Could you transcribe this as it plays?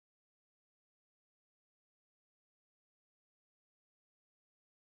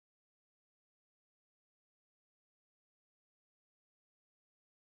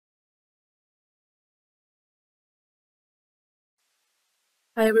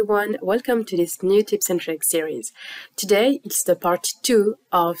Hi everyone, welcome to this new tips and tricks series. Today it's the part 2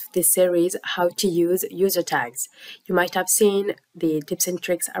 of this series, how to use user tags. You might have seen the tips and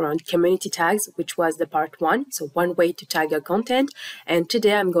tricks around community tags, which was the part 1, so one way to tag your content. And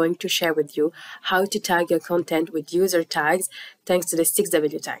today I'm going to share with you how to tag your content with user tags thanks to the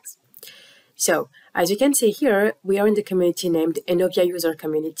 6wTags. So, as you can see here, we are in the community named Enovia User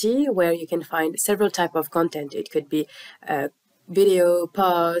Community, where you can find several types of content. It could be video,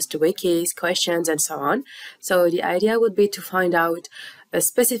 post, wikis, questions, and so on. So the idea would be to find out a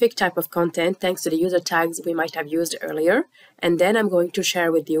specific type of content thanks to the user tags we might have used earlier. And then I'm going to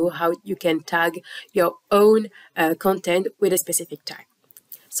share with you how you can tag your own content with a specific tag.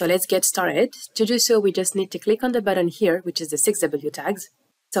 So let's get started. To do so, we just need to click on the button here, which is the 6wTags.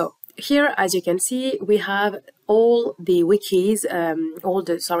 So here, as you can see, we have all the wikis,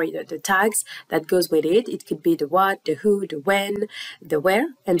 the tags that goes with it. It could be the what, the who, the when, the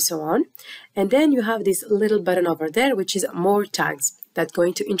where, and so on. And then you have this little button over there, which is more tags that's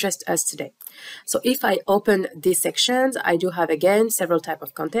going to interest us today. So if I open these sections, I do have again several types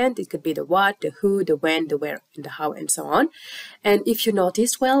of content. It could be the what, the who, the when, the where, and the how, and so on. And if you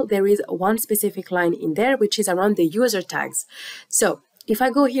noticed well, there is one specific line in there, which is around the user tags. So if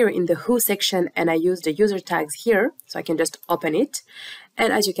I go here in the who section and I use the user tags here, so I can just open it.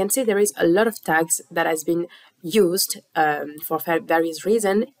 And as you can see, there is a lot of tags that has been used for various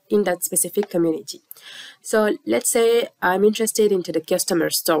reasons in that specific community. So let's say I'm interested into the customer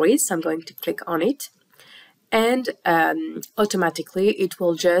stories. So I'm going to click on it. And automatically it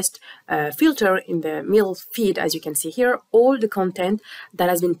will just filter in the middle feed, as you can see here, all the content that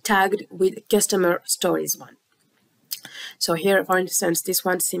has been tagged with customer stories one. So here, for instance, this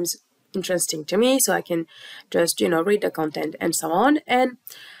one seems interesting to me, so I can just, read the content and so on. And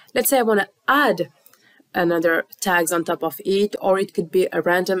let's say I want to add another tags on top of it, or it could be a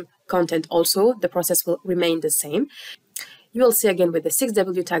random content also. The process will remain the same. You will see again with the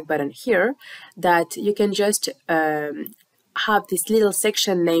 6wTag button here that you can just have this little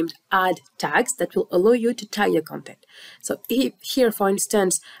section named add tags that will allow you to tag your content. So if here, for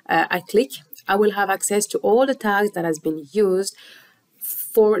instance, I click, I will have access to all the tags that has been used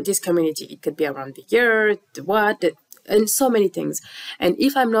for this community. It could be around the year, the what, and so many things. And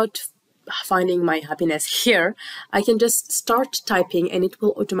if I'm not finding my happiness here, I can just start typing and it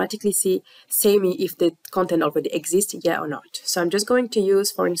will automatically say me if the content already exists, yeah or not. So I'm just going to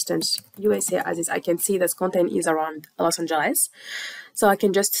use, for instance, USA as is. I can see this content is around Los Angeles. So I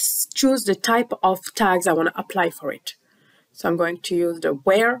can just choose the type of tags I want to apply for it. So I'm going to use the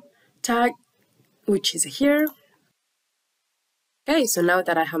where tag, which is here. Okay, so now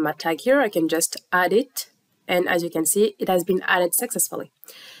that I have my tag here, I can just add it. And as you can see, it has been added successfully.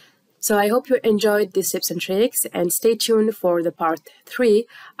 So I hope you enjoyed these tips and tricks, and stay tuned for the part 3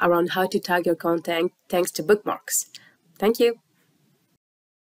 around how to tag your content thanks to bookmarks. Thank you.